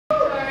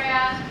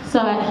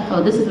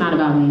oh, this is not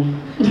about me.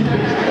 Not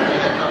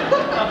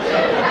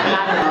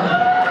at all.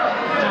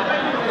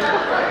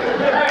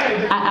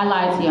 I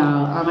lied to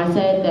y'all. I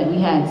said that we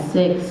had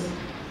 6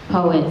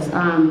 poets,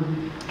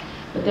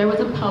 but there was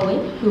a poet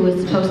who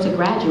was supposed to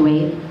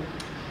graduate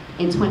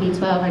in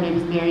 2012. Her name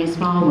is Marion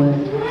Smallwood.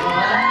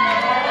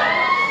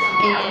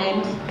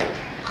 And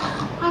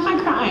why am I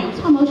crying? I'm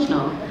so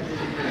emotional.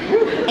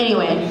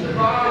 Anyway,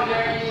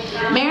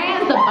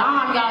 Marion's the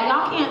bomb, y'all.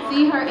 Y'all can't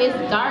see her. It's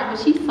dark, but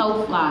she's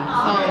so fly. So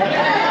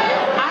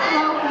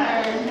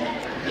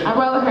I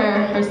wrote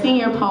her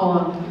senior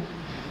poem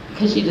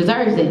because she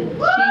deserves it. She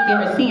didn't get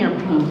her senior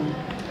poem.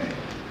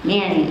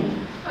 Marion.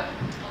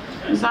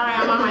 I'm sorry,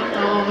 I'm on my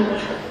phone.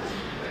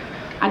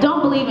 I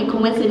don't believe in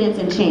coincidence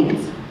and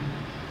chance.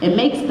 It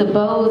makes the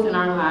bows in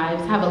our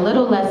lives have a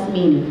little less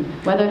meaning,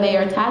 whether they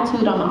are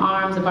tattooed on the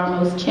arms of our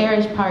most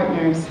cherished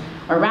partners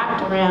or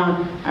wrapped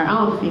around our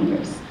own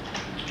fingers.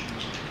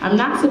 I'm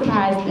not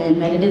surprised then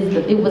that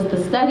it was the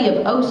study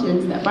of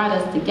oceans that brought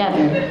us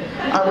together,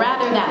 or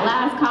rather that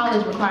last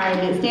college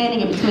requirement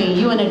standing in between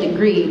you and a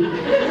degree.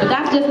 But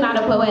that's just not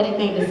a poetic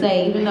thing to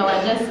say, even though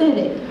I just said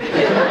it.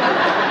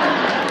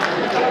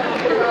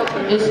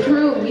 It's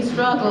true, we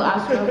struggle, I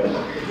struggle.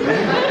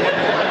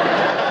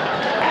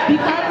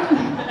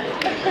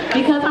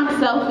 Because I'm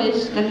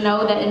selfish and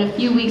know that in a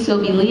few weeks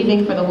you'll be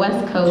leaving for the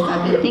West Coast,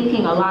 I've been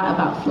thinking a lot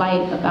about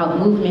flight, about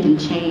movement and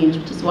change,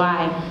 which is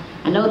why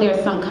I know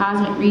there's some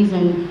cosmic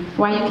reason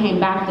why you came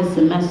back this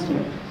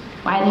semester.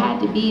 Why it had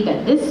to be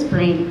that this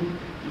spring,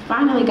 you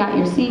finally got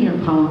your senior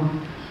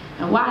poem,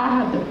 and why I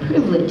have the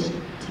privilege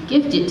to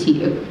gift it to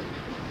you.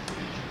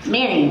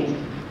 Marion,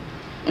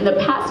 in the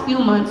past few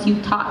months,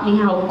 you've taught me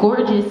how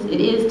gorgeous it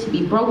is to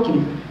be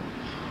broken.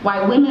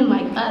 Why women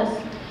like us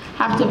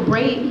have to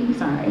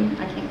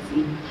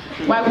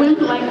Why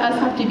women like us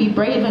have to be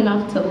brave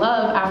enough to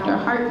love after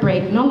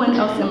heartbreak. No one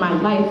else in my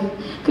life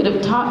could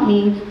have taught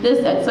me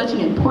this at such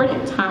an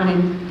important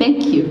time.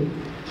 Thank you.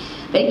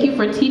 Thank you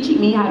for teaching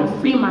me how to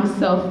free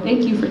myself.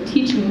 Thank you for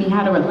teaching me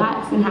how to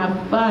relax and have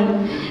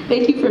fun.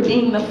 Thank you for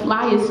being the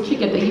flyest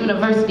chick at the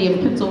University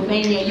of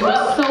Pennsylvania. You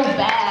are so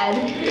bad.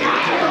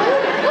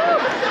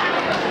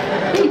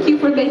 Thank you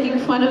for making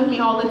fun of me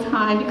all the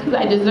time because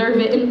I deserve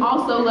it, and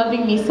also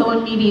loving me so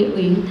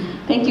immediately.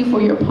 Thank you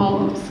for your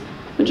poems,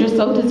 which are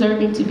so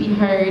deserving to be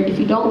heard. If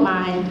you don't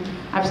mind,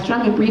 I've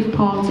strung a brief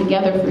poem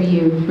together for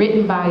you,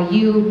 written by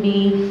you,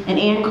 me, and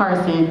Ann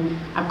Carson.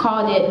 I've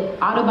called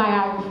it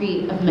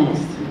Autobiography of Mess.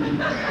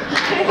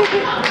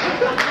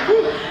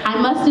 I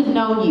must have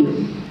known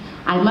you.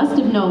 I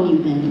must have known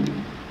you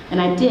then.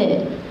 And I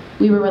did.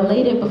 We were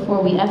related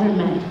before we ever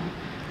met.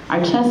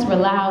 Our chests were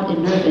loud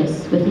and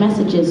nervous, with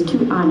messages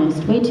too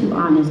honest, way too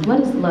honest. What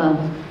is love?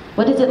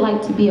 What is it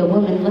like to be a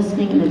woman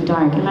listening in the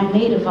dark? Am I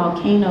made of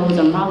volcanoes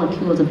or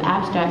molecules of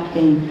abstract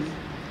things?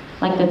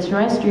 Like the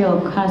terrestrial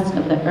crust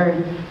of the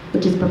earth,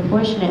 which is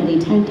proportionately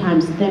 10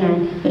 times thinner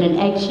than an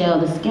eggshell,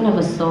 the skin of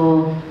a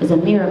soul is a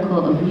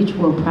miracle of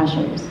mutual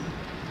pressures.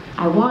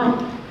 I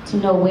want to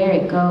know where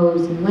it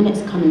goes and when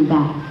it's coming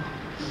back.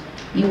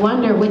 You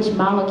wonder which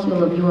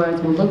molecule of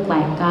yours will look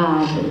like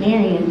God, but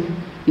Marion,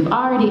 you've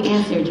already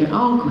answered your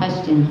own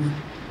questions.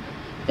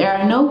 There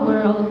are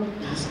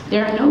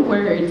no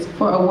words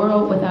for a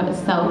world without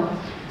a self,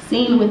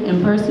 seen with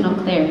impersonal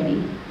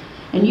clarity.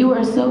 And you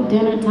are so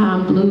dinner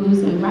time blues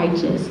and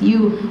righteous.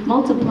 You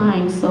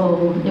multiplying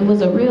soul, it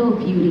was a real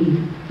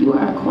beauty. You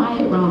are a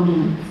quiet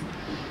romance,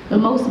 the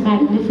most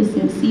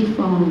magnificent sea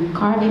foam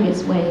carving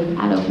its way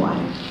out of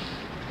water.